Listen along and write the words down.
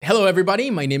Hello, everybody.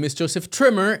 My name is Joseph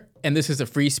Trimmer, and this is a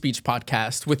free speech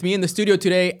podcast. With me in the studio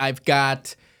today, I've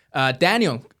got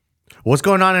Daniel. What's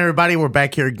going on, everybody? We're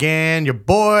back here again. Your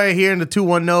boy here in the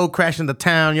 210, crashing the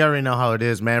town. You already know how it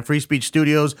is, man. Free Speech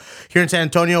Studios here in San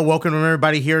Antonio. Welcome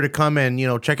everybody here to come and,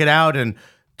 check it out and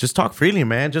just talk freely,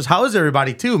 man. Just how is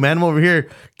everybody, too, man? I'm over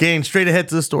here getting straight ahead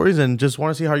to the stories and just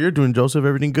want to see how you're doing, Joseph.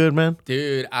 Everything good, man?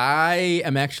 Dude, I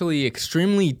am actually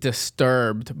extremely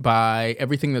disturbed by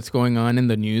everything that's going on in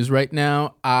the news right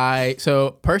now.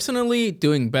 So personally,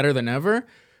 doing better than ever.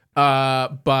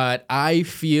 But I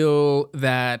feel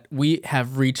that we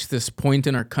have reached this point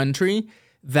in our country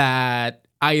that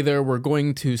either we're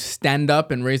going to stand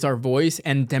up and raise our voice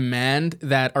and demand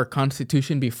that our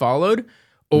Constitution be followed,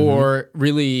 or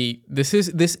really this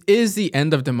is the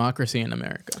end of democracy in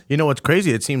America. You know what's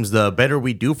crazy? It seems the better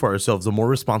we do for ourselves, the more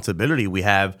responsibility we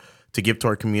have to give to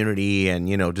our community and,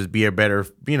 just be a better,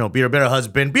 be a better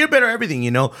husband, be a better everything,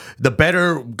 the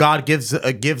better God gives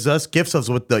us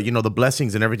with the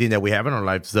blessings and everything that we have in our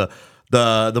lives.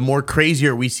 The more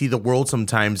crazier we see the world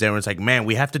sometimes, and it's like, man,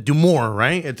 we have to do more,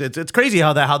 right? It's crazy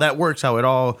how that works, how it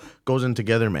all goes in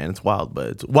together, man. It's wild, but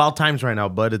it's wild times right now,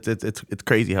 but it's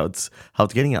crazy how it's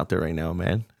getting out there right now,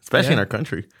 man. Especially in our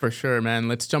country. For sure, man.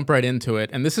 Let's jump right into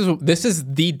it. And this is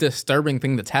the disturbing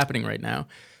thing that's happening right now.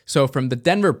 So from the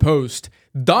Denver Post,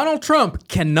 Donald Trump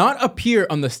cannot appear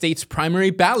on the state's primary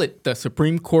ballot. The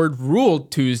Supreme Court ruled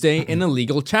Tuesday in a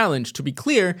legal challenge. To be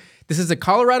clear, this is the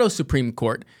Colorado Supreme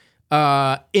Court.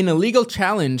 In a legal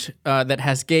challenge that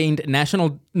has gained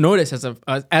national notice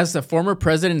as the former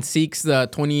president seeks the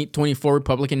 2024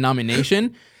 Republican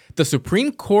nomination, the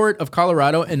Supreme Court of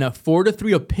Colorado, in a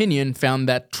 4-3 opinion, found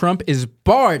that Trump is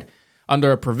barred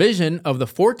under a provision of the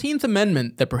 14th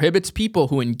Amendment that prohibits people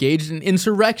who engaged in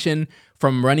insurrection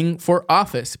from running for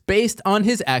office based on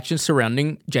his actions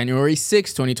surrounding January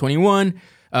 6, 2021,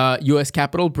 U.S.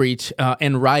 Capitol breach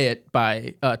and riot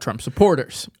by Trump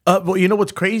supporters. Well, you know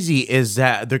what's crazy is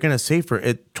that they're going to say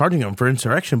charging him for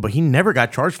insurrection, but he never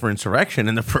got charged for insurrection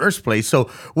in the first place. So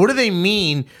what do they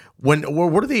mean what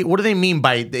do they mean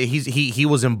by he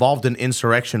was involved in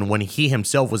insurrection when he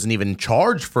himself wasn't even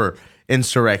charged for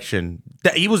insurrection?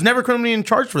 That he was never criminally in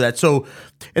charge for that. So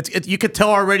you could tell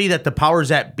already that the powers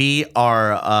that be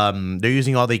are they're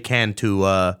using all they can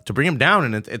to bring him down,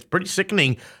 and it's pretty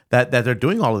sickening that they're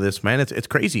doing all of this, man. It's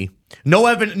crazy. No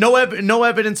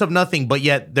evidence of nothing, but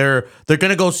yet they're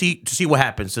gonna go see what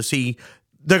happens.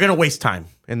 They're gonna waste time.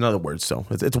 In other words, so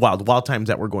it's wild times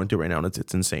that we're going through right now. And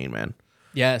it's insane, man.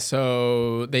 Yeah,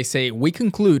 so they say, we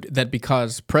conclude that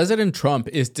because President Trump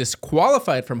is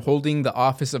disqualified from holding the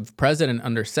office of president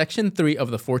under Section 3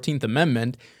 of the 14th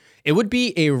Amendment, it would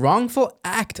be a wrongful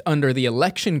act under the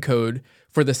election code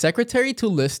for the secretary to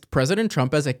list President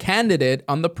Trump as a candidate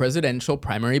on the presidential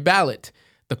primary ballot,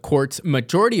 the court's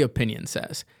majority opinion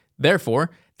says. Therefore,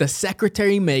 the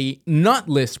secretary may not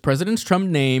list President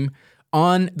Trump's name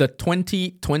on the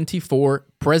 2024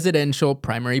 presidential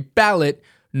primary ballot,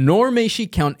 nor may she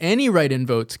count any write-in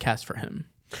votes cast for him.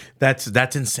 That's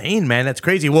insane, man. That's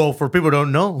crazy. Well, for people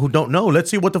who don't know,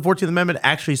 let's see what the 14th Amendment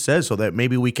actually says so that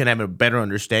maybe we can have a better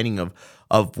understanding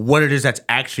of what it is that's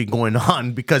actually going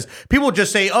on. Because people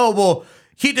just say, oh, well,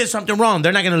 he did something wrong.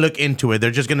 They're not going to look into it.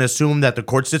 They're just going to assume that the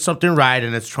courts did something right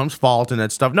and it's Trump's fault and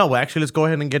that stuff. No, actually, let's go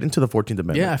ahead and get into the 14th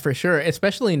Amendment. Yeah, for sure.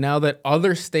 Especially now that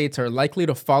other states are likely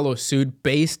to follow suit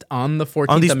based on the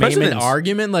 14th Amendment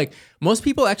argument. Like, most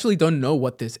people actually don't know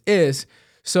what this is.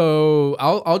 So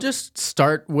I'll just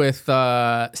start with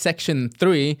Section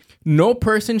 3. No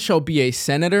person shall be a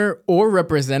senator or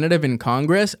representative in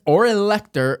Congress or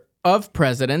elector of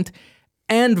president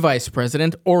and vice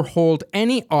president or hold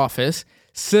any office,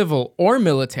 civil or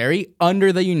military,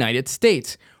 under the United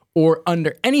States or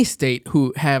under any state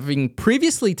who, having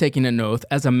previously taken an oath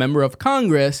as a member of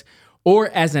Congress or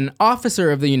as an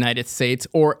officer of the United States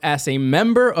or as a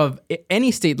member of any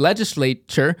state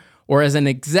legislature or as an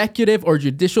executive or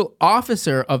judicial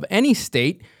officer of any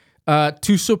state,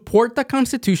 to support the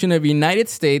Constitution of the United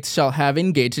States shall have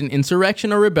engaged in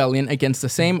insurrection or rebellion against the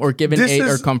same or given aid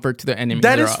or comfort to the enemy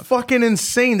thereof. That is fucking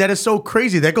insane. That is so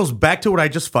crazy. That goes back to what I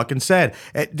just fucking said.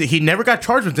 He never got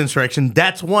charged with insurrection.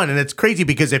 That's one. And it's crazy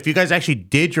because if you guys actually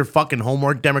did your fucking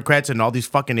homework, Democrats and all these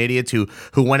fucking idiots who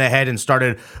went ahead and took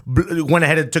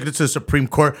it to the Supreme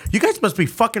Court, you guys must be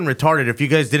fucking retarded if you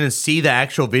guys didn't see the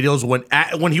actual videos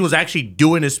when he was actually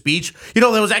doing his speech. There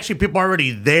was actually people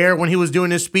already there when he was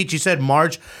doing his speech. He said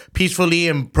march peacefully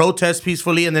and protest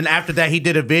peacefully, and then after that he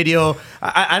did a video.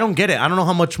 I don't get it. I don't know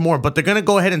how much more, but they're gonna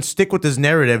go ahead and stick with this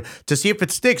narrative to see if it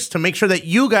sticks, to make sure that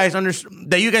you guys don't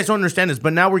understand this.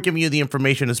 But now we're giving you the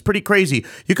information. It's pretty crazy.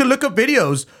 You can look up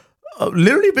videos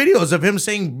literally videos of him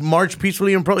saying march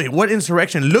peacefully and pro. What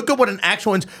insurrection? Look at what an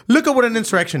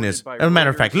insurrection is. As a matter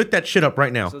of fact, look that shit up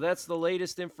right now. So that's the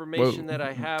latest information that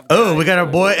I have. Oh, we got our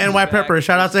boy NY Pepper.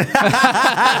 Shout out to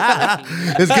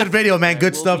it's good video, man.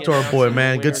 Good stuff to our boy,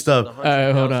 man. Good stuff.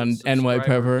 Hold on, NY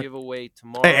Pepper.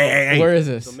 Hey. Where is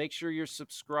this? So make sure you're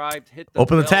subscribed. Hit the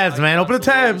Open the tabs, man. Open the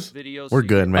tabs. We're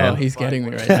good, man. Oh, he's getting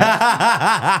me right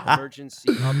now.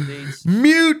 Emergency updates.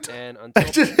 Mute. And I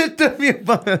just hit the mute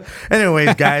button.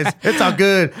 Anyways, guys, it's all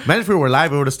good. Man, if we were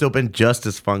live, it would have still been just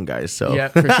as fun, guys. So yeah,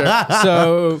 for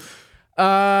sure.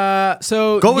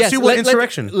 So go and see what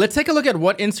insurrection. Let's take a look at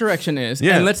what insurrection is,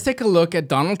 Yeah. and let's take a look at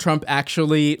Donald Trump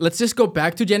actually. Let's just go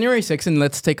back to January 6th and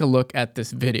let's take a look at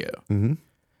this video. Mm-hmm.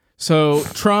 So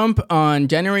Trump on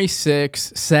January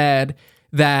 6th said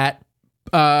that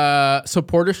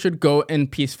supporters should go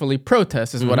and peacefully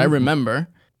protest, is what I remember.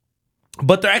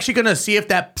 But they're actually gonna see if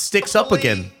that sticks up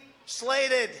again.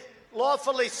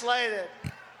 Lawfully slated.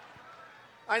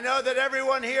 I know that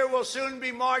everyone here will soon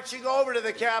be marching over to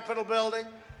the Capitol building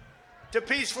to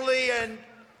peacefully and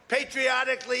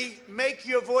patriotically make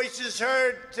your voices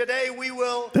heard. Today we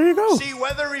will see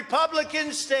whether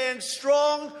Republicans stand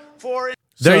strong for...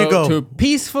 There you go. To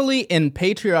peacefully and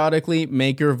patriotically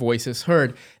make your voices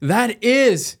heard. That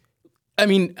is... I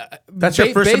mean, that's your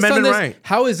First Amendment right.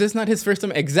 How is this not his First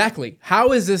Amendment? Exactly.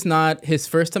 How is this not his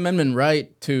First Amendment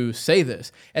right to say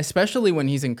this? Especially when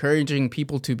he's encouraging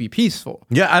people to be peaceful.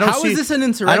 Yeah, How is this an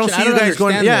insurrection? I don't see you guys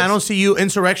going. Yeah, I don't see you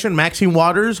insurrection. Maxine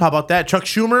Waters. How about that? Chuck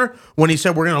Schumer, when he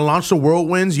said we're going to launch the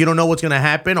whirlwinds, you don't know what's going to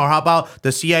happen. Or how about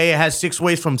the CIA has 6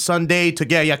 ways from Sunday to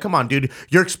yeah. Come on, dude.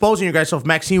 You're exposing your guys. So if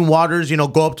Maxine Waters,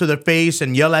 go up to their face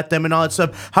and yell at them and all that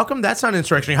stuff. How come that's not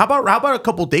insurrection? How about a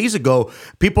couple days ago,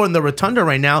 people in the rotunda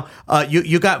right now,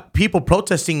 you got people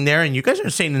protesting there, and you guys are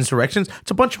saying insurrections.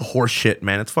 It's a bunch of horse shit,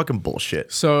 man. It's fucking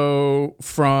bullshit. So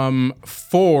from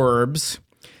Forbes,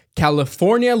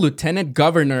 California Lieutenant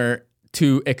Governor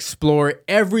to explore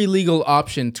every legal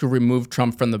option to remove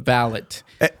Trump from the ballot.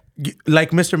 Like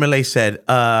Mr. Millet said,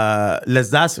 les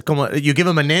das como you give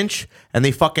them an inch and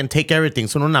they fucking take everything.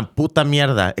 Son una puta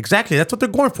mierda. Exactly, that's what they're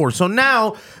going for. So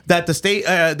now that the state,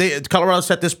 Colorado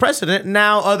set this precedent,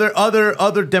 now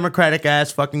other Democratic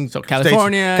ass fucking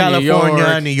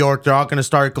California, New York, they're all gonna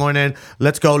start going in.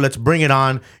 Let's go, let's bring it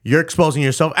on. You're exposing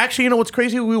yourself. Actually, you know what's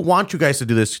crazy? We want you guys to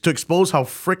do this to expose how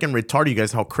freaking retarded you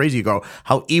guys, how crazy you go,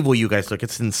 how evil you guys look.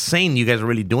 It's insane. You guys are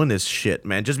really doing this shit,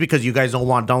 man. Just because you guys don't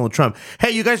want Donald Trump.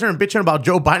 Hey, you guys are bitching about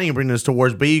Joe Biden and bringing this to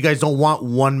wars, but you guys don't want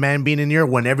one man being in here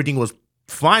when everything was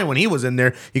fine when he was in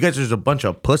there. You guys are just a bunch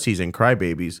of pussies and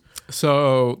crybabies.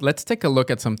 So let's take a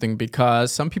look at something,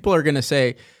 because some people are going to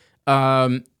say,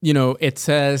 it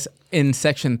says in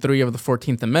Section 3 of the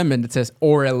 14th Amendment, it says,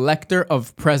 or elector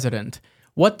of president.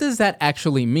 What does that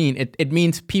actually mean? It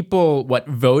means people,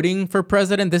 voting for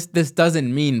president? This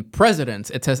doesn't mean presidents.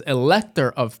 It says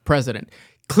elector of president,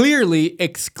 clearly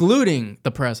excluding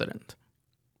the president.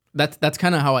 That's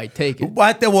kind of how I take it.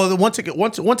 Well, once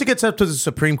it gets up to the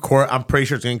Supreme Court, I'm pretty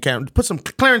sure it's going to put some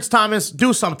Clarence Thomas,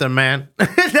 do something, man.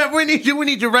 We need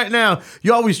you right now.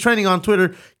 You're always trending on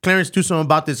Twitter. Clarence, do something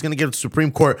about this. It's going to get to the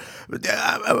Supreme Court.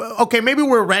 Okay, maybe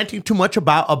we're ranting too much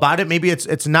about it. Maybe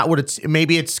it's not what it's.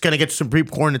 Maybe it's going to get to the Supreme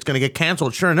Court and it's going to get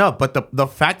canceled. Sure enough, but the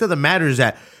fact of the matter is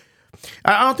that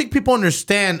I don't think people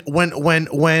understand when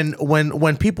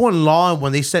people in law, and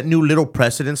when they set new little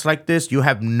precedents like this, you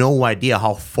have no idea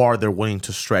how far they're willing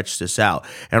to stretch this out.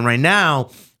 And right now,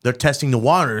 they're testing the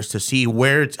waters to see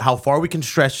how far we can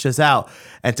stretch this out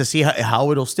and to see how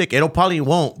it'll stick. It'll probably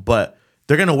won't, but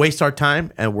they're gonna waste our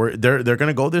time, and they're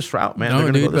gonna go this route, man.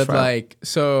 No, dude, but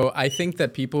so I think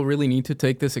that people really need to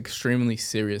take this extremely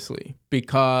seriously,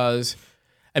 because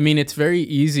it's very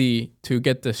easy to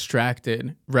get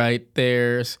distracted, right?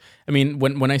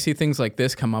 When I see things like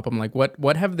this come up, I'm like,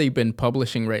 what have they been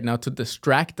publishing right now to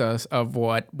distract us of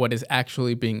what is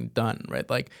actually being done, right?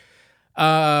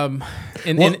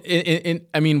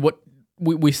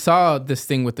 We saw this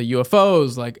thing with the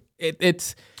UFOs, like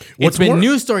it's been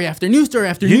news story after news story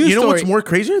after news story. You know what's more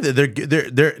crazier?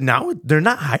 They're now they're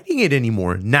not hiding it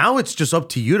anymore. Now it's just up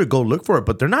to you to go look for it,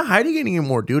 but they're not hiding it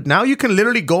anymore, dude. Now you can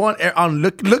literally go on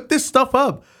look this stuff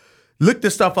up. Look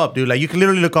this stuff up, dude. Like, you can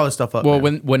literally look all this stuff up. Well,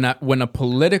 man. when a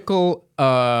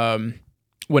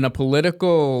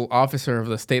political officer of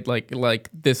the state, like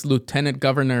this lieutenant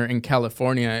governor in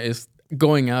California, is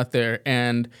going out there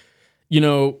and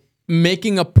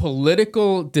making a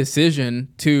political decision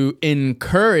to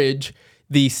encourage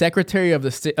the Secretary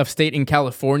of State in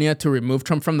California to remove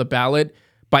Trump from the ballot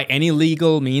by any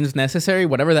legal means necessary,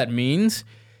 whatever that means.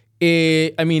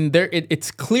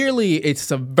 It's clearly a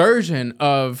subversion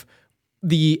of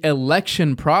the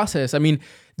election process. I mean,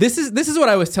 this is what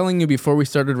I was telling you before we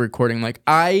started recording. Like,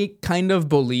 I kind of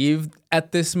believe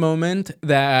at this moment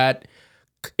that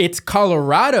it's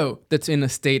Colorado that's in a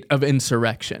state of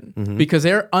insurrection because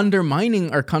they're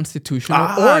undermining our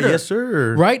constitutional order. Yes,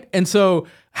 sir. Right? And so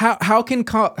how can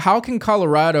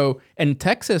Colorado and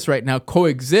Texas right now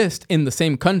coexist in the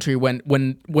same country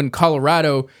when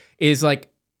Colorado is like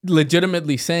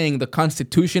legitimately saying the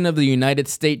Constitution of the United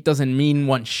States doesn't mean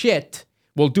one shit.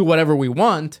 We'll do whatever we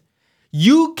want.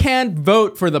 You can't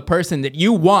vote for the person that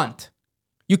you want.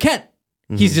 You can't.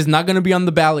 He's just not going to be on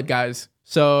the ballot, guys.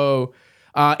 So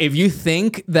if you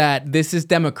think that this is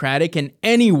democratic in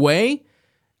any way,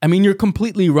 I mean, you're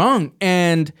completely wrong.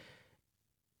 And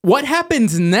what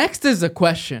happens next is a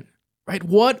question, right?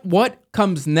 What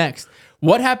comes next?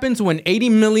 What happens when 80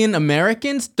 million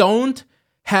Americans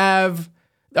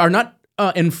are not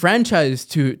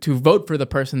enfranchised to vote for the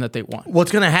person that they want?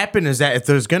 What's going to happen is that if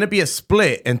there's going to be a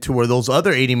split into where those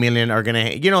other 80 million are going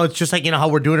to, it's just like, how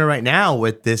we're doing it right now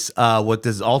with this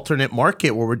alternate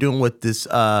market, where we're doing with this,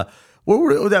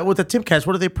 with the Timcast,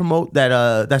 what do they promote?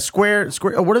 That Square,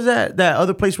 what is that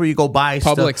other place where you go buy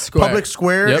Public stuff? Square. Public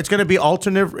Square. Yep. It's going to be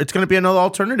alternative. It's going to be another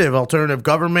alternative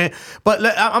government. But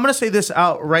I'm going to say this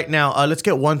out right now. Let's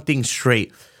get one thing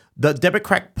straight. The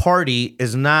Democratic Party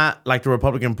is not like the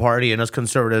Republican Party and us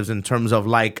conservatives in terms of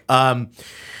like,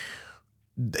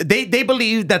 they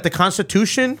believe that the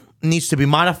Constitution needs to be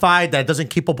modified, that doesn't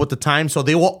keep up with the time, so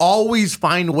they will always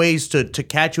find ways to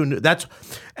catch you.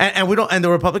 And we don't, and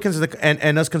the Republicans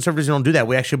and us conservatives don't do that.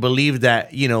 We actually believe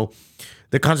that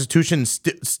the Constitution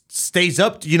stays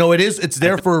up. It's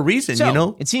there for a reason.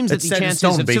 So, it seems that the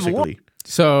chances of civil war.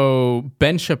 So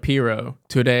Ben Shapiro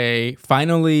today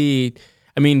finally.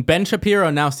 I mean, Ben Shapiro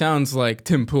now sounds like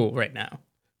Tim Pool right now,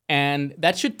 and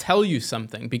that should tell you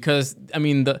something because I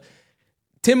mean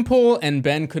Tim Pool and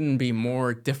Ben couldn't be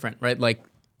more different, right? Like,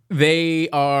 they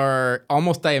are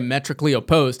almost diametrically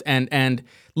opposed. And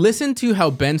listen to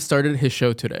how Ben started his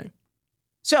show today.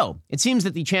 So, it seems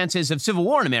that the chances of civil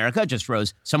war in America just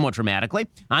rose somewhat dramatically.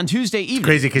 On Tuesday evening,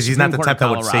 crazy because he's not the type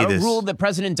that would say this. Ruled that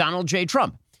President Donald J.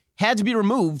 Trump had to be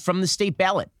removed from the state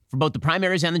ballot for both the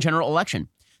primaries and the general election.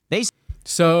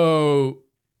 So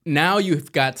now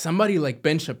you've got somebody like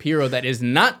Ben Shapiro that is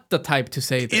not the type to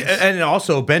say this. And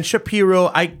also Ben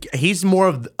Shapiro, he's more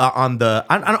of on the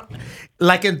I don't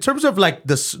like in terms of like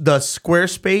the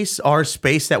Squarespace, our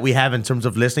space that we have in terms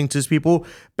of listening to people.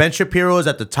 Ben Shapiro is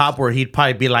at the top where he'd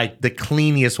probably be like the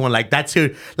cleanest one. Like that's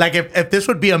who. Like if this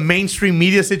would be a mainstream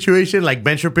media situation, like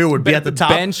Ben Shapiro would be at the top.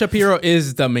 Ben Shapiro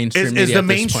is the mainstream. Is the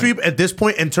mainstream at this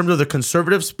point in terms of the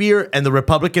conservative sphere and the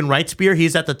Republican right sphere.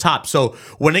 He's at the top. So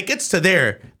when it gets to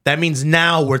there, that means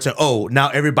now now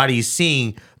everybody's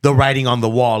seeing the writing on the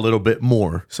wall a little bit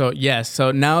more. So yes,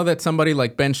 so now that somebody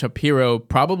like Ben Shapiro,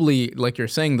 probably like you're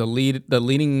saying, the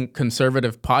leading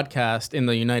conservative podcast in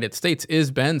the United States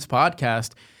is Ben's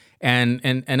podcast, and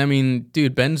I mean,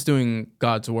 dude, Ben's doing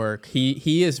God's work.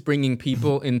 He is bringing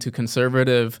people into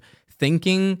conservative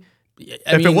thinking.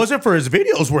 If it wasn't for his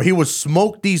videos where he would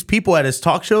smoke these people at his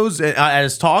talk shows, at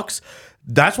his talks.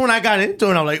 That's when I got into it.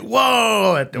 And I'm like,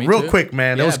 whoa, real quick,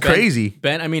 man. That was crazy.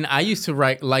 Ben, I mean, I used to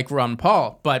write like Ron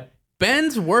Paul, but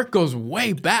Ben's work goes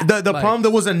way back. The problem,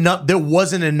 there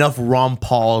wasn't enough Ron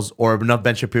Pauls or enough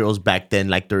Ben Shapiro's back then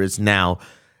like there is now.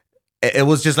 It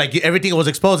was just like everything was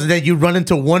exposed, and then you run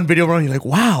into one video and you're like,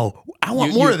 wow, I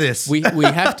want more of this. We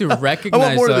have to recognize I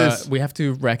want more of this. We have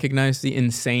to recognize the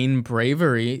insane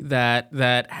bravery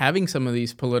that having some of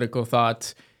these political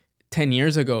thoughts 10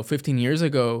 years ago, 15 years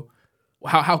ago,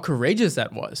 how courageous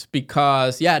that was.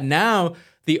 Because now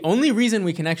the only reason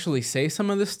we can actually say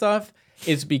some of this stuff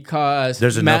is because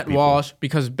there's Matt Walsh,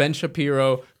 because Ben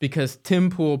Shapiro, because Tim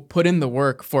Pool put in the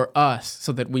work for us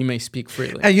so that we may speak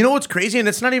freely. And you know what's crazy? And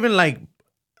it's not even like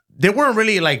they weren't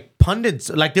really like pundits,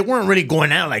 like they weren't really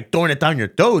going out like throwing it down your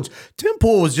throats. Tim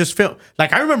Pool was just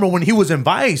like I remember when he was in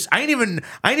Vice, I didn't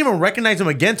even recognize him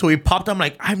again until he popped up. I'm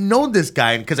like, I've known this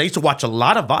guy because I used to watch a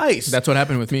lot of Vice. That's what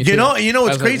happened with me. You know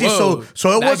it's crazy. Like,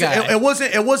 so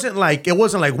it wasn't like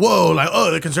whoa, like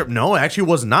oh, the conservative. No, it actually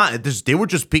was not. They were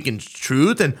just speaking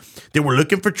truth and they were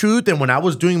looking for truth. And when I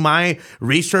was doing my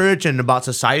research and about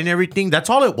society and everything, that's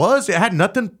all it was. It had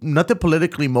nothing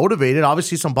politically motivated.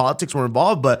 Obviously, some politics were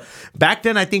involved, but back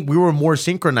then I think we were more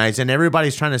synchronized, and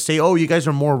everybody's trying to say, "Oh, you guys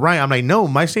are more right." I'm like, no,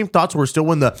 my same thoughts were still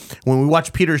when we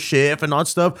watch Peter Schiff and all that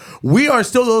stuff. We are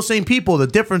still those same people. The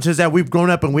difference is that we've grown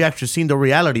up and we actually seen the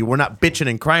reality. We're not bitching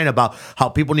and crying about how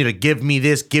people need to give me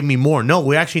this, give me more. No,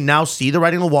 we actually now see the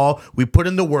writing on the wall. We put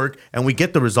in the work and we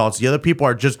get the results. The other people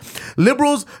are just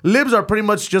liberals. Libs are pretty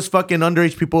much just fucking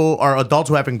underage people or adults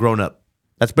who haven't grown up.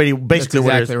 That's basically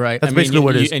what it is. Right. That's basically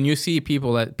what it is. And you see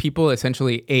people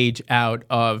essentially age out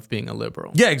of being a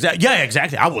liberal. Yeah, exactly. Yeah,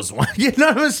 exactly. I was one. You know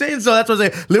what I'm saying? So that's what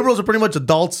I'm saying. Liberals are pretty much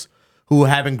adults who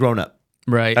haven't grown up.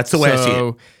 Right. That's the way I see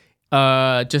it.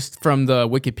 Just from the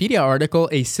Wikipedia article,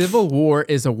 a civil war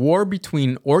is a war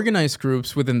between organized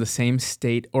groups within the same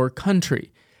state or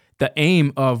country. The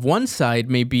aim of one side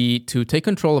may be to take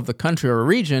control of the country or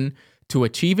region, to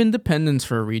achieve independence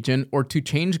for a region, or to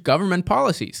change government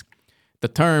policies. The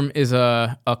term is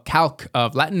a calque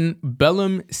of Latin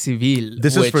bellum civil.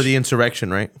 This is for the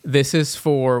insurrection, right? This is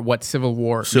for what civil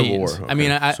war means. Civil war. Okay. I mean,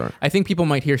 I think people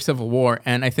might hear civil war,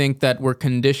 and I think that we're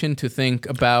conditioned to think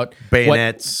about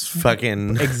bayonets,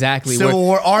 fucking exactly civil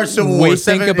war. Our civil war. We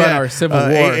think about our civil war,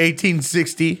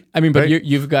 1860. I mean, but right?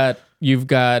 you've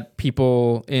got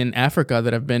people in Africa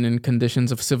that have been in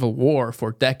conditions of civil war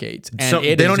for decades, and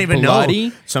they don't even know.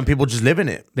 Some people just live in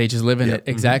it. They just live in it,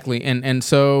 exactly, and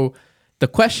so. The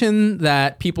question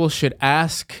that people should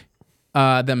ask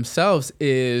themselves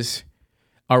is,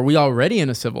 are we already in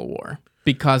a civil war?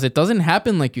 Because it doesn't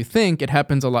happen like you think. It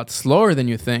happens a lot slower than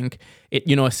you think.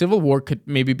 A civil war could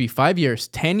maybe be 5 years,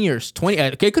 10 years, 20.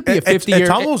 It could be a 50 year. It's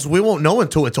almost we won't know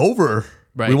until it's over.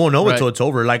 Right. We won't know until it's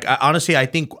over. Like honestly, I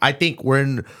think we're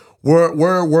in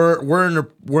a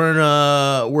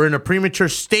premature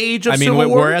stage of civil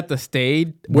war. We're at the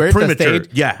stage. We're at the stage.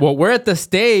 Yeah. Well, we're at the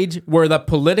stage where the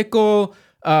political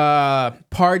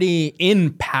party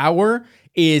in power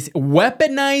is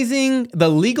weaponizing the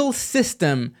legal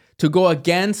system to go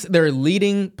against their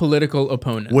leading political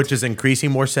opponent, which is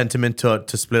increasing more sentiment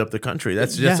to split up the country.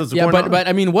 That's just what's going on. But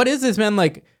I mean, what is this, man?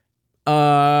 Like,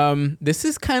 this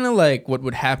is kind of like what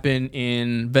would happen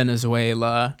in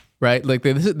Venezuela. Right, like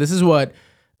this is what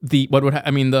the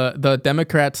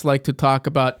Democrats like to talk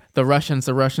about the Russians.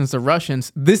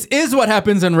 This is what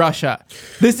happens in Russia.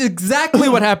 This is exactly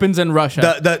what happens in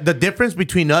Russia. The difference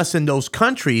between us and those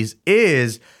countries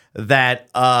is that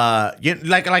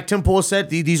like Tim Pool said,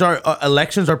 these are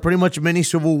elections are pretty much mini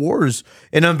civil wars.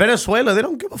 And in Venezuela, they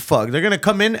don't give a fuck. They're gonna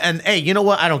come in and hey, you know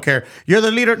what? I don't care. You're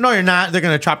the leader. No, you're not. They're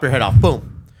gonna chop your head off.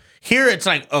 Boom. Here it's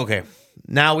like okay,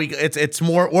 now it's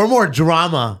more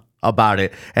drama about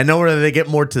it, and nowhere they get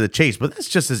more to the chase. But that's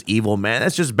just as evil, man.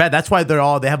 That's just bad. That's why they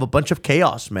have a bunch of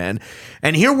chaos, man.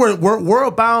 And here we're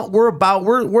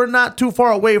not too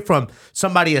far away from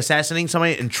somebody assassinating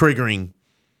somebody and triggering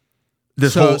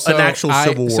this an actual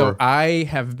civil war. So I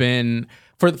have been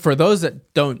for those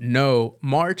that don't know,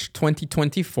 March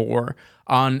 2024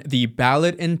 on the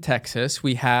ballot in Texas,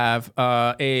 we have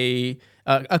a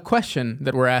question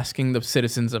that we're asking the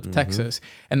citizens of Texas.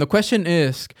 And the question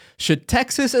is, should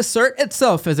Texas assert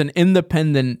itself as an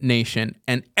independent nation?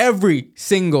 And every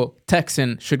single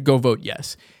Texan should go vote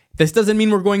yes. This doesn't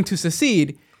mean we're going to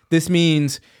secede. This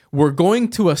means we're going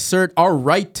to assert our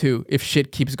right to if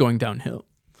shit keeps going downhill.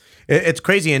 It's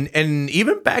crazy. And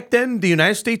even back then, the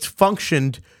United States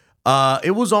functioned.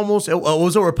 It was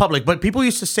a republic. But people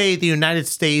used to say the United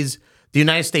States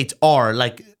are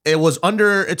like it's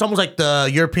almost like the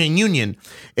European Union.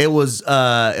 It was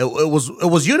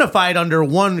unified under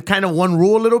one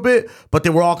rule a little bit, but they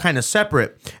were all kind of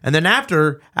separate. And then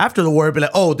after the war, it'd be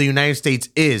like, oh, the United States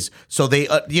is. So they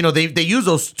use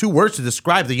those two words to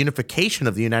describe the unification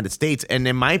of the United States. And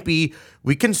it might be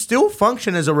we can still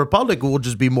function as a republic. We'll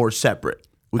just be more separate.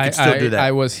 We can still do that.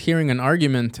 I was hearing an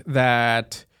argument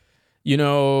that,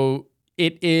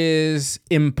 it is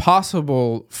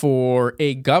impossible for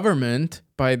a government,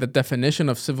 by the definition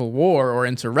of civil war or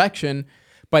insurrection,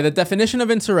 by the definition of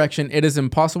insurrection, it is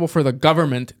impossible for the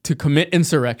government to commit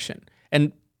insurrection.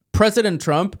 And President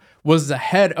Trump was the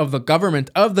head of the government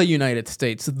of the United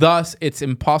States. Thus, it's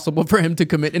impossible for him to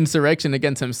commit insurrection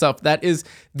against himself. That is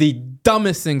the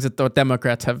dumbest things that the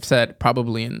Democrats have said,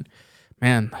 probably in...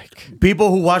 Man, like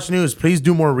people who watch news, please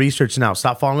do more research now.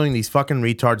 Stop following these fucking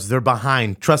retards. They're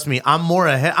behind. Trust me, I'm more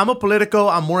ahead. I'm a Politico.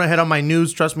 I'm more ahead on my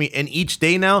news. Trust me. And each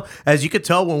day now, as you could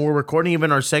tell when we're recording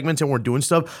even our segments and we're doing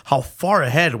stuff, how far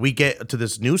ahead we get to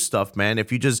this new stuff, man.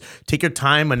 If you just take your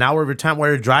time, an hour of your time while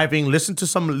you're driving, listen to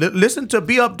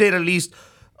be updated at least.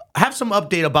 Have some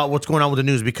update about what's going on with the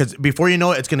news, because before you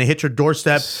know it, it's going to hit your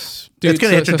doorstep. Dude, it's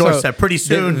going to hit your doorstep pretty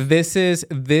soon. This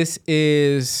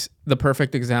is the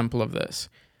perfect example of this.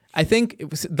 I think it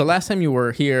was the last time you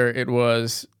were here, it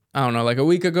was, I don't know, like a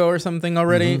week ago or something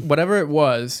already, whatever it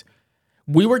was.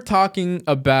 We were talking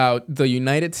about the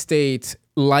United States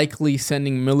likely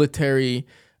sending military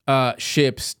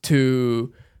ships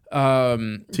to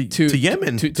Yemen, to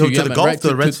Yemen, the Gulf, right? to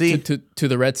the Red Sea. To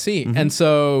the Red Sea. And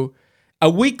so a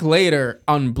week later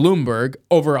on Bloomberg,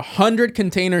 over 100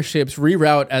 container ships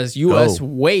reroute as U.S.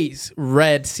 weighs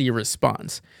Red Sea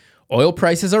response. Oil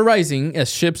prices are rising as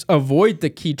ships avoid the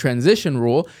key transition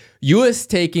rule. U.S.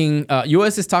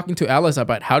 is talking to allies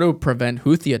about how to prevent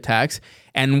Houthi attacks.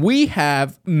 And we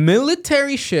have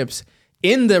military ships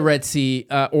in the Red Sea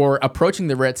or approaching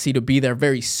the Red Sea to be there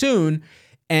very soon.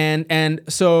 And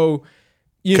so,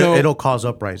 it'll cause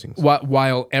uprisings.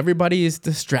 While everybody is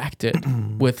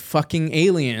distracted with fucking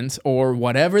aliens or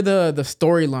whatever the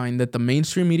storyline that the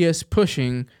mainstream media is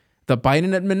pushing, the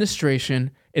Biden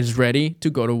administration is ready to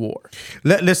go to war.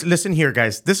 Listen here,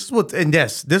 guys. This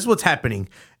is what's happening.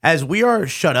 As we are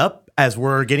shut up, as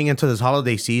we're getting into this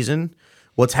holiday season,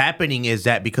 what's happening is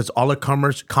that because all of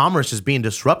commerce is being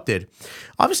disrupted.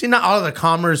 Obviously, not all of the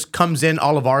commerce comes in.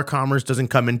 All of our commerce doesn't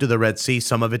come into the Red Sea.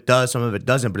 Some of it does, some of it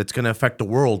doesn't. But it's going to affect the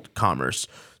world commerce.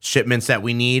 Shipments that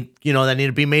we need, that need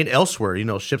to be made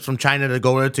elsewhere. Ships from China to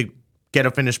go there to get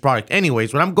a finished product.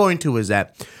 Anyways, what I'm going to is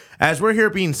that as we're here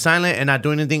being silent and not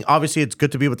doing anything, obviously it's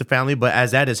good to be with the family, but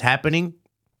as that is happening,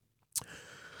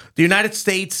 the United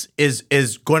States is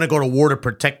going to go to war to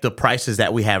protect the prices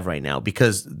that we have right now,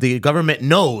 because the government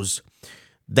knows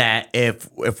that if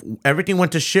everything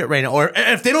went to shit right now, or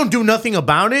if they don't do nothing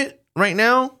about it right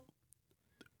now,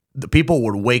 the people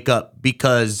would wake up,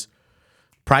 because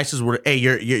prices were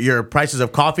your prices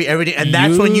of coffee, everything, and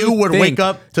that's when you would wake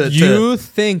up to. You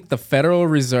think the Federal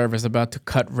Reserve is about to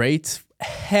cut rates?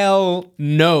 Hell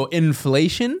no.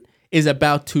 Inflation is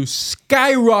about to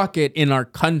skyrocket in our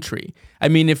country. I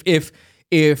mean, this is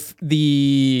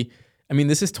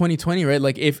 2020, right?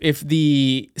 Like if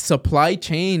the supply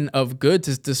chain of goods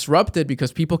is disrupted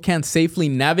because people can't safely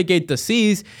navigate the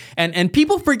seas, and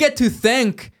people forget to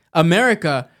thank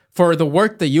America for the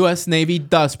work the U.S. Navy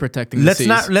does protecting the seas.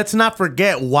 Let's not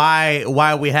forget why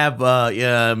we have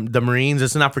the Marines.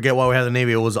 Let's not forget why we have the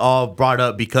Navy. It was all brought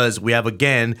up because we have,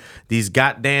 again, these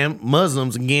goddamn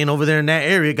Muslims again over there in that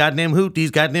area, goddamn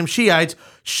Houthis, goddamn Shiites,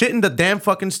 shitting the damn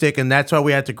fucking stick, and that's why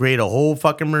we had to create a whole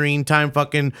fucking maritime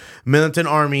fucking militant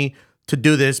army to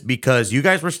do this, because you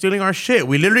guys were stealing our shit.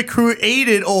 We literally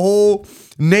created a whole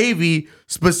Navy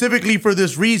specifically for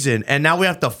this reason, and now we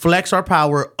have to flex our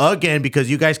power again because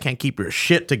you guys can't keep your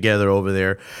shit together over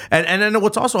there. And then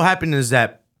what's also happened is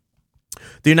that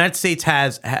the United States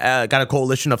has got a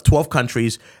coalition of 12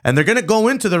 countries, and they're going to go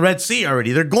into the Red Sea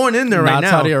already. They're going in there right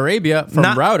now. Not Saudi Arabia. From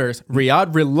Reuters,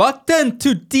 Riyadh reluctant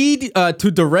to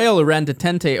derail Iran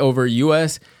detente over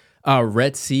U.S.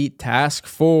 Red Sea Task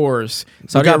Force.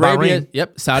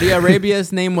 Saudi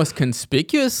Arabia's name was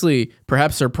conspicuously,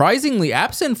 perhaps surprisingly,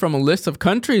 absent from a list of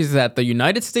countries that the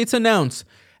United States announced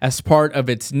as part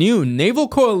of its new naval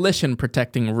coalition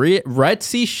protecting Red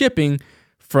Sea shipping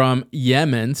from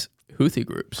Yemen's Houthi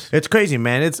groups. It's crazy,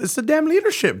 man. It's the damn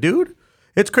leadership, dude.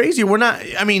 It's crazy.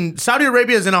 Saudi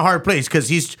Arabia is in a hard place because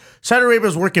Saudi Arabia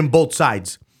is working both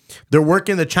sides. They're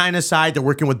working the China side. They're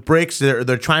working with BRICS.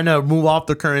 They're trying to move off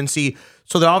their currency.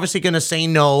 So they're obviously going to say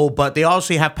no, but they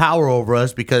also have power over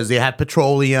us because they have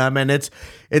petroleum, and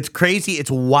it's crazy. It's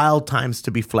wild times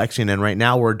to be flexing. And right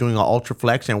now we're doing an ultra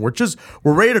flex, and we're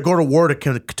ready to go to war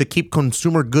to keep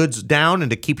consumer goods down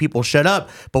and to keep people shut up.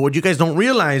 But what you guys don't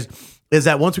realize is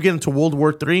that once we get into World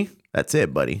War III, that's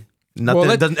it, buddy.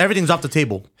 Everything's off the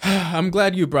table. I'm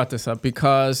glad you brought this up,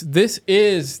 because this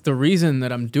is the reason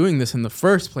that I'm doing this in the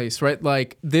first place, right?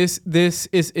 Like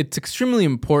it's extremely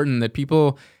important that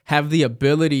people have the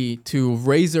ability to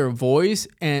raise their voice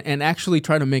and actually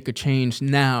try to make a change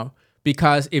now.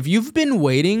 Because if you've been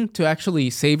waiting to actually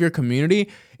save your community,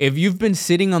 if you've been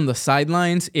sitting on the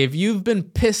sidelines, if you've been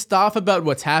pissed off about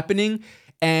what's happening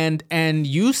and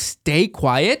you stay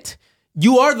quiet,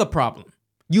 you are the problem.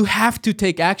 You have to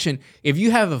take action. If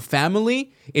you have a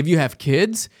family, if you have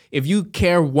kids, if you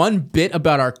care one bit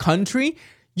about our country,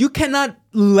 you cannot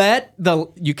let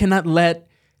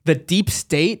the deep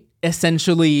state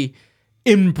essentially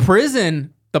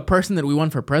imprison the person that we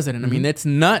want for president. I mean, it's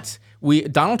nuts.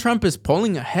 Donald Trump is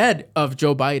polling ahead of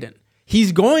Joe Biden.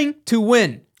 He's going to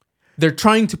win. They're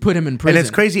trying to put him in prison. And it's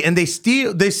crazy. And they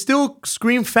still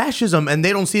scream fascism, and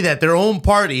they don't see that their own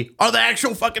party are the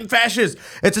actual fucking fascists.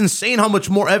 It's insane how much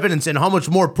more evidence and how much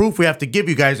more proof we have to give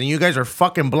you guys. And you guys are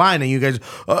fucking blind. And you guys,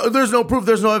 there's no proof,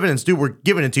 there's no evidence. Dude, we're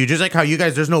giving it to you. Just like how you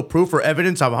guys, there's no proof or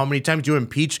evidence of how many times you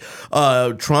impeach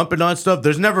Trump and all that stuff.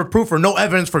 There's never proof or no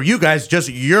evidence for you guys, just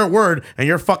your word and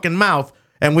your fucking mouth.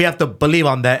 And we have to believe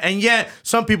on that. And yet,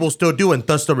 some people still do, and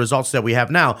thus the results that we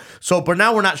have now. So, but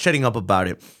now we're not shutting up about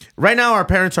it. Right now, our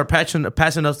parents are passing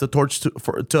us the torch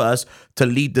to us to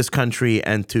lead this country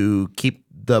and to keep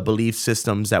the belief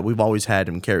systems that we've always had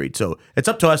and carried. So, it's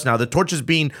up to us now. The torch is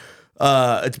being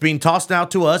It's being tossed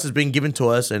out to us. It's being given to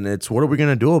us, and it's what are we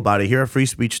gonna do about it? Here at Free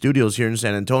Speech Studios here in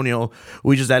San Antonio,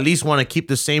 we just at least want to keep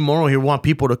the same moral here. We want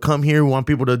people to come here. We want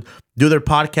people to do their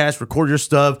podcast, record your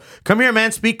stuff. Come here,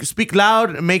 man. Speak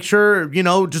loud, and make sure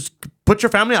just put your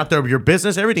family out there, your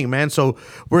business, everything, man. So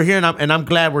we're here, and I'm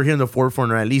glad we're here in the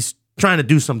forefront, or at least trying to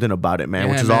do something about it, man.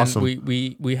 Which is awesome.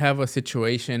 We have a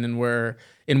situation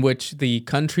in which the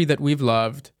country that we've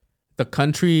loved, the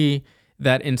country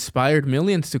that inspired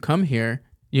millions to come here,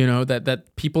 that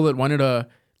people that wanted to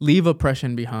leave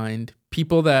oppression behind,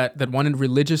 people that wanted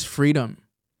religious freedom,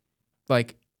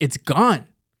 like, it's gone.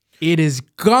 It is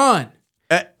gone.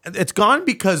 It's gone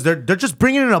because they're just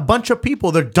bringing in a bunch of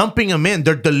people. They're dumping them in.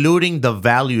 They're diluting the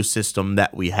value system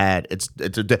that we had.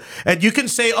 And you can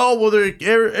say,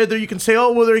 they're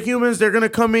humans. They're gonna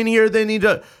come in here. They need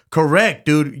to correct,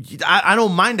 dude. I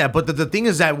don't mind that, but the thing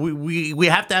is that we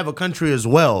have to have a country as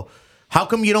well. How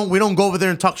come we don't go over there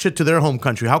and talk shit to their home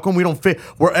country? How come we don't fit?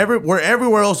 We're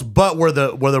everywhere else, but where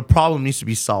the problem needs to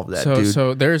be solved at, dude.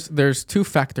 So there's two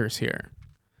factors here.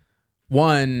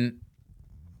 One,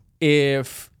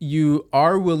 if you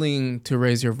are willing to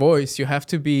raise your voice, you have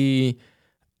to be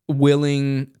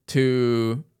willing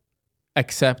to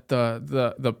accept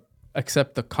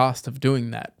the cost of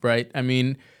doing that, right? I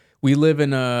mean, we live in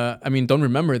don't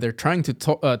remember, they're trying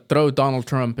to throw Donald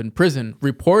Trump in prison.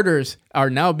 Reporters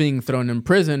are now being thrown in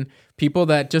prison. People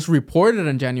that just reported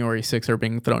on January 6th are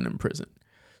being thrown in prison.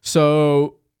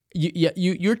 So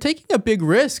you're taking a big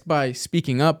risk by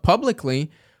speaking up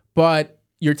publicly, but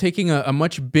you're taking a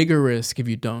much bigger risk if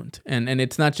you don't. And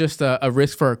it's not just a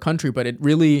risk for our country, but it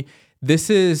really, this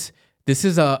is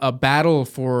a battle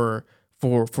for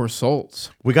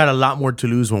souls. We got a lot more to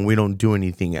lose when we don't do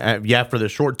anything. For the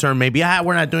short term, maybe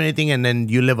we're not doing anything, and then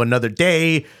you live another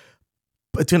day.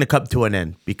 It's gonna come to an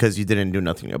end because you didn't do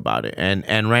nothing about it.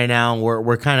 And right now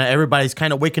we're kind of, everybody's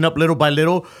kind of waking up little by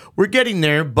little. We're getting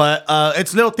there, but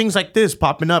it's little things like this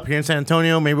popping up here in San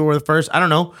Antonio. Maybe we're the first. I don't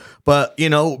know, but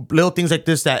little things like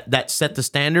this that set the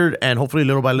standard, and hopefully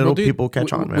little by little people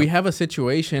catch on. Man. We have a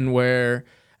situation where,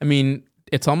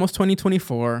 it's almost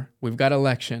 2024. We've got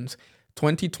elections.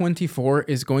 2024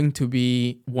 is going to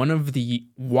be one of the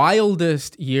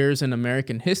wildest years in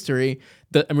American history.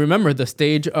 Remember, the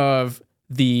stage of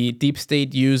the deep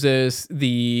state uses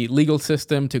the legal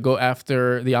system to go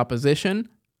after the opposition.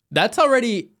 That's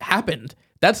already happened.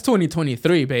 That's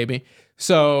 2023, baby.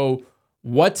 So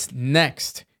what's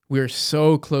next? We're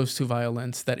so close to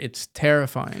violence that it's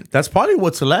terrifying. That's probably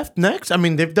what's left next.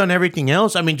 They've done everything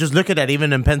else. Just look at that.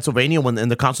 Even in Pennsylvania, when in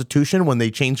the Constitution, when they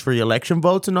changed for the election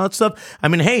votes and all that stuff.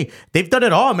 Hey, they've done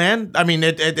it all, man.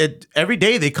 Every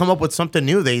day they come up with something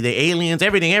new. They aliens,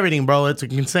 everything, bro. It's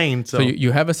insane. So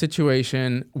you have a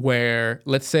situation where,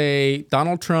 let's say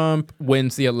Donald Trump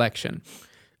wins the election.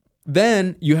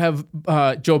 Then you have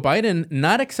Joe Biden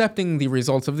not accepting the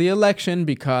results of the election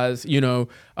because,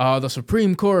 the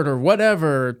Supreme Court or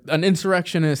whatever, an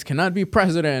insurrectionist cannot be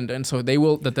president. And so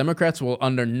the Democrats will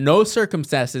under no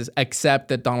circumstances accept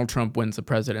that Donald Trump wins the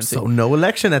presidency. So no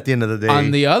election at the end of the day. On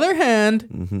the other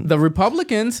hand, the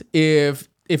Republicans, if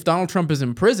Donald Trump is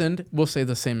imprisoned, will say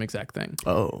the same exact thing.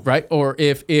 Oh. Right? Or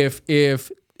if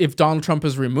Donald Trump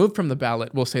is removed from the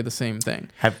ballot, we'll say the same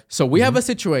thing. So we have a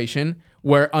situation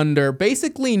where under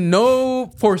basically no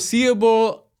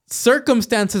foreseeable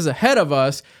circumstances ahead of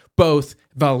us, both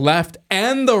the left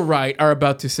and the right are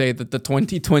about to say that the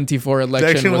 2024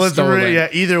 election was stolen. Yeah,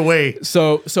 either way.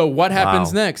 So what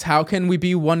happens next? How can we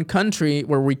be one country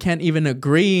where we can't even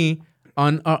agree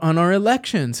on our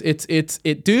elections?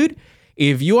 Dude.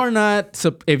 If you're not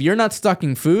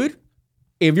stocking food,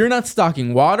 if you're not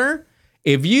stocking water,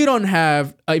 if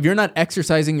you're not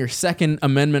exercising your Second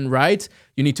Amendment rights,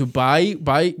 you need to buy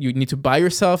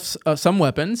yourself some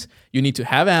weapons. You need to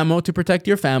have ammo to protect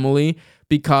your family,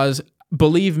 because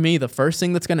believe me, the first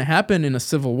thing that's going to happen in a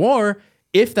civil war,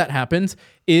 if that happens,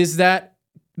 is that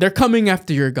they're coming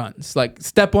after your guns. Like,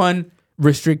 step one,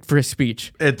 restrict free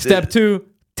speech. Step two,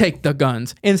 take the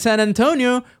guns. In San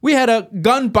Antonio, we had a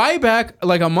gun buyback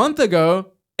like a month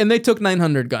ago, and they took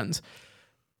 900 guns.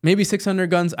 Maybe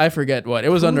 600 guns. I forget what. It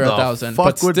was under 1,000. Fuck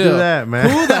but would still, do that, man?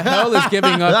 Who the hell is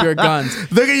giving up your guns?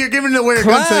 Look at, you're giving away your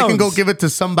guns so they can go give it to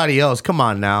somebody else. Come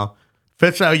on now.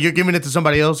 You're giving it to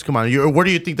somebody else? Come on. Where do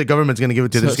you think the government's going to give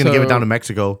it to? They're just going to give it down to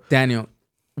Mexico. Daniel,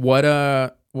 what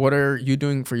are you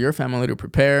doing for your family to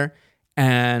prepare?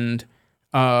 And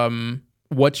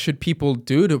what should people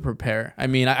do to prepare? I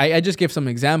mean, I just give some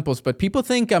examples, but people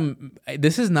think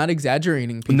this is not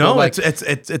exaggerating. People, no,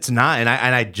 it's not. And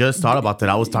I just thought about that.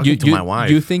 I was talking to my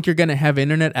wife. You think you're gonna have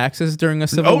internet access during a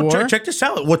civil war? Check this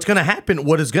out. What is gonna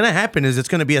happen is it's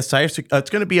gonna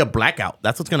be a blackout.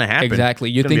 That's what's gonna happen.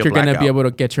 Exactly. You think you're gonna be able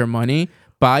to get your money?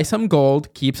 Buy some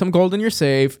gold, keep some gold in your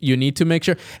safe. You need to make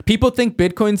sure. People think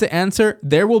Bitcoin's the answer.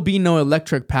 There will be no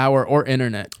electric power or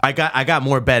internet. I got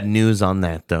more bad news on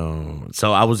that though.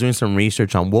 So I was doing some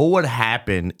research on what would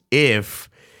happen if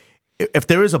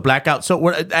there is a blackout.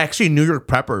 So actually New York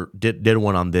Prepper did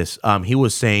one on this. He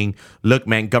was saying, look,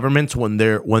 man, governments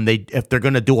if they're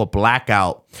gonna do a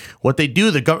blackout, what they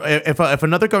do, if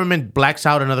another government blacks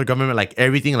out another government, like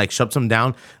everything, like shuts them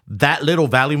down, that little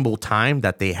valuable time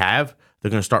that they have, they're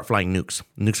going to start flying nukes.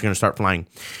 Nukes are going to start flying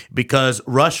because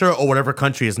Russia or whatever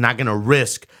country is not going to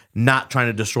risk not trying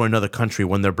to destroy another country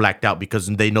when they're blacked out because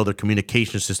they know their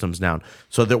communication system's down.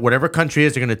 So that whatever country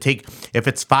is, they're going to take, if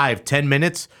it's 5, 10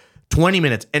 minutes, 20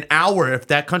 minutes, an hour, if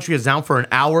that country is down for an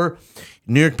hour,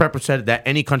 New York Prepper said that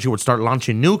any country would start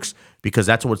launching nukes because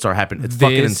that's what would start happening. It's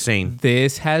fucking insane.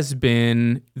 This has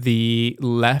been the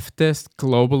leftist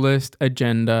globalist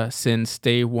agenda since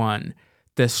day one.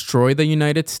 Destroy the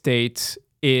United States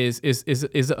is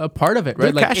a part of it,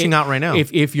 right? They're cashing out right now.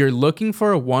 If you're looking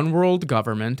for a one world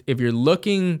government, if you're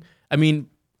looking, I mean,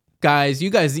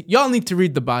 y'all need to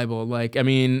read the Bible. Like, I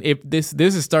mean, if this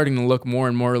is starting to look more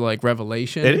and more like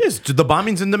Revelation. It is. The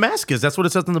bombings in Damascus. That's what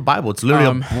it says in the Bible. It's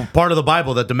literally a part of the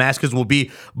Bible that Damascus will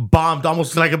be bombed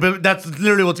almost like that's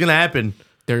literally what's going to happen.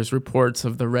 There's reports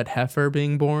of the red heifer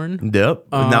being born. Yep.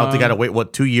 Now they got to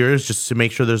wait 2 years just to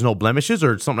make sure there's no blemishes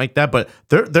or something like that. But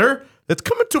it's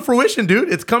coming to fruition,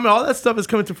 dude. It's coming. All that stuff is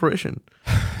coming to fruition.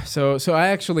 So I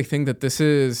actually think that this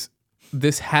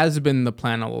has been the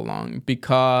plan all along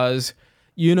because,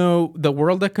 the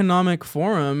World Economic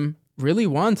Forum really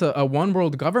wants a one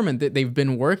world government. They've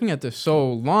been working at this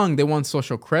so long. They want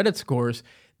social credit scores.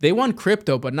 They want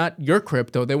crypto, but not your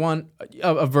crypto. They want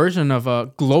a version of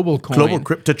a global coin. Global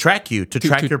crypto to track you, to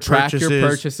track your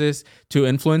purchases, to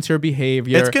influence your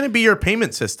behavior. It's going to be your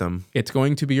payment system. It's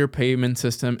going to be your payment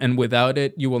system. And without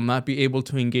it, you will not be able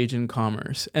to engage in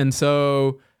commerce. And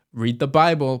so read the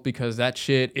Bible because that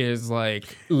shit is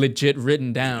like legit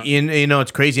written down.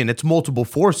 It's crazy. And it's multiple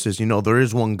forces. There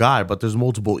is one God, but there's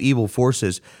multiple evil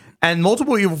forces. And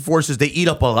multiple evil forces, they eat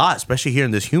up a lot, especially here in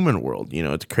this human world.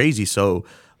 It's crazy. So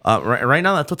right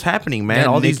now, that's what's happening, man.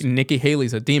 Yeah, Nikki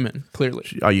Haley's a demon, clearly.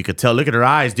 Oh, you could tell. Look at her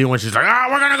eyes, dude. When she's like,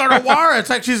 we're going to go to war.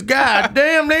 It's like she's, God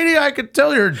damn, lady, I could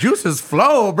tell her juices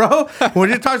flow, bro.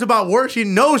 When she talks about work, she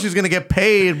knows she's going to get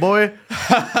paid, boy.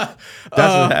 That's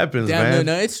what happens, man.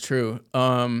 No, it's true.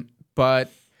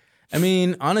 But I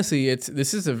mean, honestly,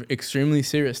 this is an extremely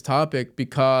serious topic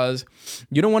because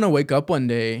you don't want to wake up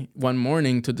one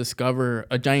morning to discover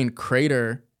a giant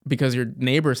crater because your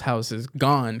neighbor's house is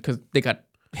gone because they got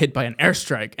hit by an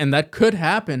airstrike, and that could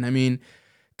happen. I mean,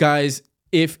 guys,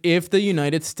 if the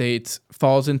United States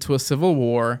falls into a civil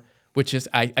war, which is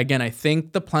I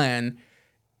think the plan,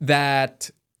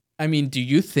 do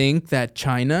you think that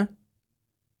China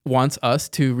wants us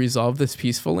to resolve this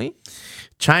peacefully?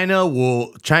 China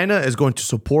is going to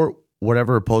support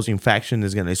whatever opposing faction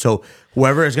is going to. So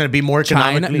whoever is going to be more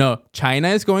economically. China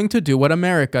is going to do what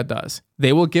America does.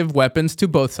 They will give weapons to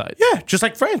both sides. Yeah, just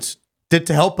like France did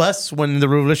to help us when the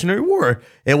Revolutionary War.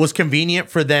 It was convenient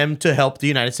for them to help the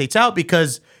United States out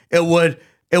because it would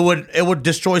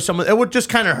destroy it would just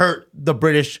kind of hurt the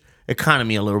British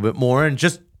economy a little bit more. And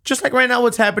just like right now,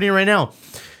 what's happening right now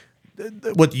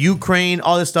with Ukraine,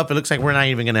 all this stuff, it looks like we're not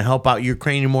even going to help out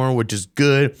Ukraine anymore, which is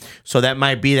good. So that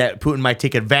might be that Putin might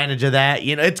take advantage of that.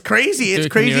 It's crazy. It's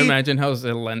crazy. Can you imagine how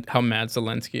mad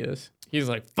Zelensky is? He's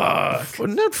like, fuck.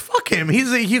 No, fuck him.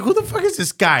 Who the fuck is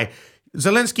this guy?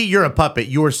 Zelensky, you're a puppet.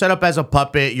 You were set up as a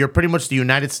puppet. You're pretty much the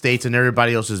United States and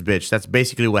everybody else's bitch. That's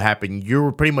basically what happened.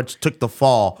 You pretty much took the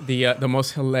fall. The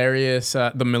most hilarious,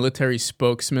 the military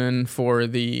spokesman for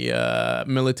the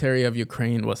military of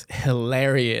Ukraine was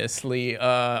hilariously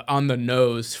on the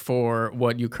nose for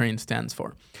what Ukraine stands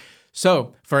for.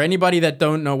 So for anybody that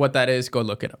don't know what that is, go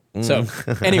look it up. So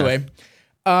anyway,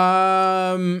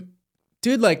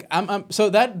 dude, like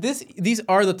these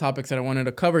are the topics that I wanted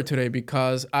to cover today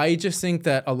because I just think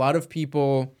that a lot of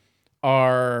people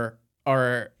are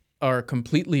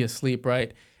completely asleep,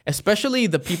 right? Especially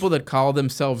the people that call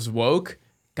themselves woke.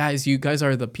 Guys, you guys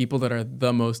are the people that are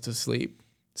the most asleep.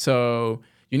 So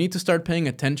you need to start paying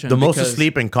attention. The most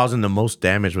asleep and causing the most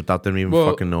damage without them even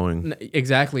fucking knowing.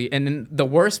 Exactly. And then the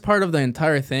worst part of the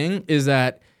entire thing is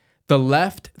that the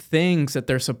left thinks that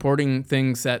they're supporting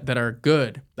things that are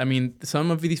good. I mean,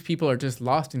 some of these people are just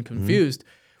lost and confused,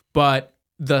 but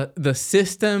the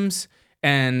systems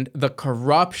and the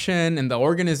corruption and the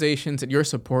organizations that you're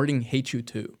supporting hate you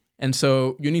too. And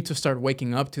so you need to start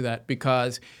waking up to that,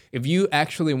 because if you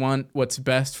actually want what's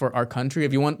best for our country,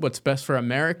 if you want what's best for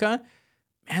America,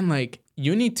 man, like,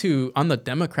 you need to, on the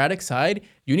Democratic side,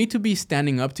 you need to be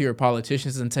standing up to your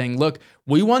politicians and saying, look,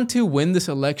 we want to win this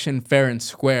election fair and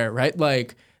square, right?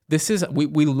 Like,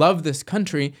 we love this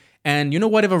country. And you know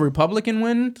what? If a Republican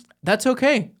wins, that's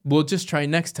okay. We'll just try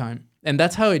next time. And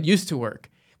that's how it used to work.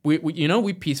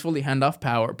 We peacefully hand off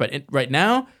power. But right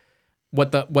now,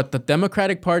 what the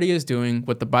Democratic Party is doing,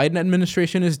 what the Biden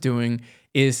administration is doing,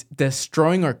 is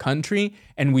destroying our country,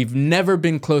 and we've never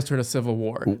been closer to civil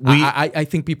war. I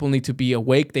think people need to be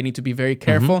awake. They need to be very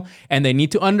careful, and they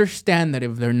need to understand that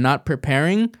if they're not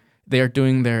preparing, they are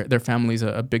doing their families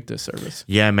a big disservice.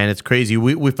 Yeah, man, it's crazy.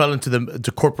 We fell into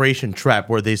the corporation trap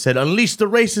where they said, unleash the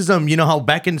racism. You know how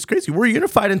it's crazy. We're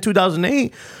unified in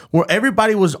 2008 where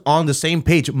everybody was on the same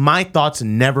page. My thoughts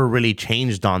never really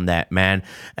changed on that, man.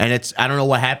 And I don't know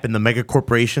what happened. The mega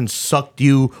corporations sucked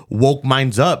you woke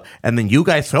minds up, and then you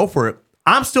guys fell for it.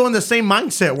 I'm still in the same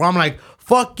mindset where I'm like,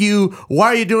 fuck you. Why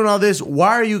are you doing all this?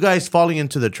 Why are you guys falling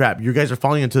into the trap? You guys are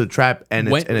falling into the trap, and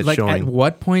it's like, showing. At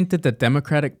what point did the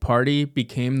Democratic Party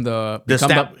become the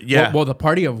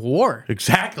party of war?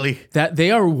 Exactly. That they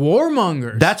are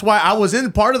warmongers. That's why I was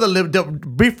in part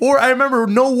of before. I remember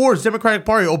no wars, Democratic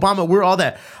Party, Obama, we're all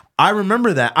that. I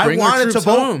remember that. I wanted to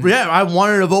vote. Home. Yeah, I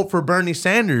wanted to vote for Bernie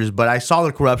Sanders, but I saw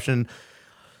the corruption.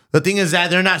 The thing is that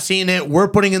they're not seeing it. We're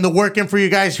putting in the work in for you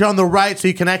guys here on the right so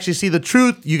you can actually see the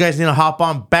truth. You guys need to hop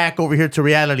on back over here to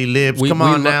Reality Libs. Come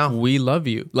on now. We love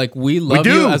you. Like, we love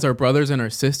you as our brothers and our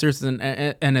sisters and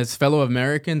as fellow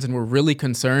Americans, and we're really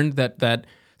concerned that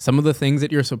some of the things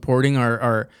that you're supporting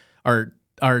are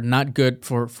not good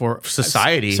for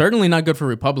society. Certainly not good for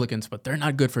Republicans, but they're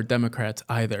not good for Democrats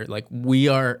either. Like, we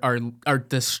are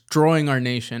destroying our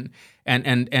nation,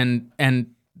 and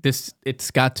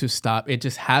it's got to stop. It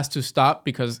just has to stop,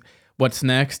 because what's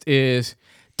next is,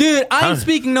 dude, I ain't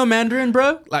speaking no Mandarin,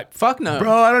 bro. Like, fuck no.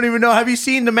 Bro, I don't even know. Have you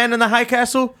seen The Man in the High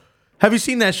Castle? Have you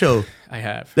seen that show? I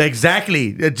have. Exactly.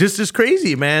 It just is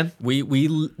crazy, man.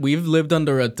 We've lived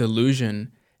under a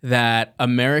delusion that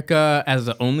America as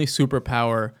the only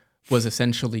superpower was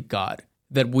essentially God.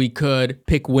 That we could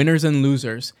pick winners and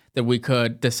losers, that we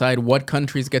could decide what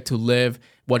countries get to live,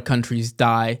 what countries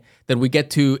die, that we get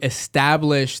to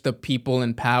establish the people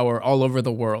in power all over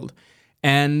the world.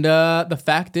 And the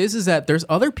fact is that there's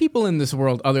other people in this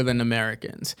world other than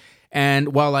Americans.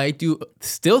 And while I do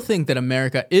still think that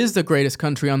America is the greatest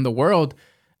country on the world,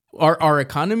 our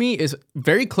economy is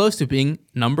very close to being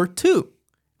number 2.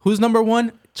 Who's number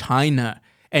 1? China.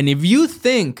 And if you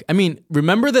think,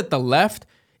 remember that the left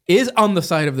is on the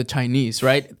side of the Chinese,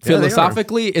 right? Yeah,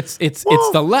 philosophically, it's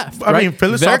the left, right? I mean,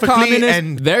 philosophically, they're communist,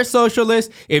 and they're socialist.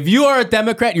 If you are a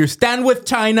Democrat, you stand with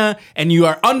China, and you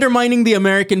are undermining the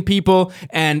American people.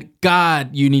 And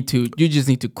God, you just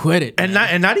need to quit it. And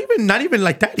not even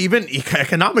like that. Even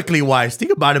economically wise,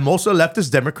 think about it. Most of the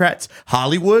leftist Democrats,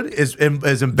 Hollywood is in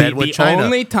bed with China. The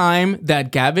only time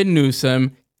that Gavin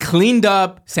Newsom cleaned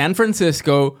up San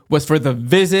Francisco was for the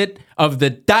visit of the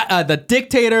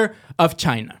dictator of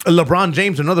China. LeBron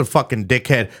James, another fucking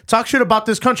dickhead. Talk shit about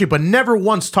this country, but never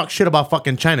once talk shit about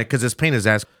fucking China, because it's pain his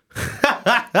ass.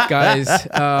 Guys,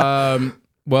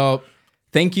 well,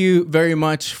 thank you very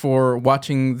much for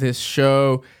watching this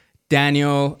show.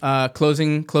 Daniel,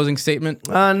 closing statement?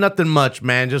 Nothing much,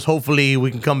 man. Just hopefully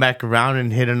we can come back around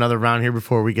and hit another round here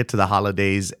before we get to the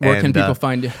holidays. Where can people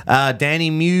find you? Danny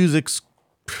Music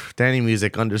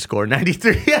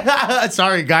 _93.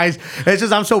 Sorry, guys. It's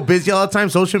just I'm so busy all the time.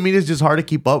 Social media is just hard to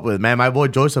keep up with, man. My boy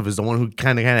Joseph is the one who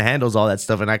kind of handles all that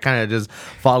stuff, and I kind of just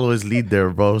follow his lead there,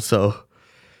 bro. So,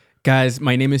 guys,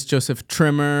 my name is Joseph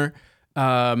Trimmer.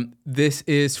 This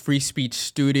is Free Speech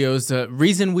Studios. The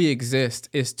reason we exist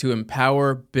is to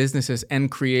empower businesses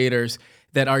and creators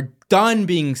that are done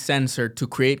being censored to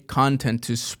create content,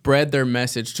 to spread their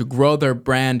message, to grow their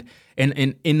brand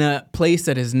in a place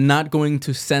that is not going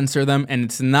to censor them, and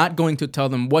it's not going to tell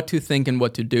them what to think and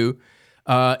what to do.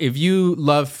 If you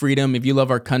love freedom, if you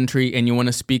love our country, and you want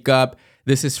to speak up,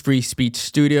 this is Free Speech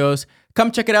Studios.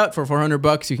 Come check it out for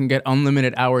 $400. You can get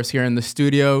unlimited hours here in the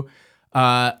studio.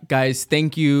 Guys,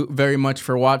 thank you very much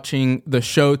for watching the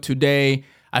show today.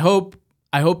 I hope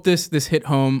this hit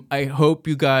home. I hope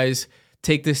you guys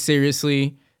take this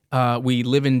seriously. We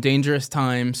live in dangerous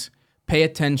times. Pay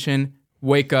attention.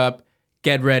 Wake up.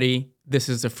 Get ready. This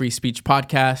is the Free Speech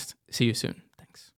Podcast. See you soon.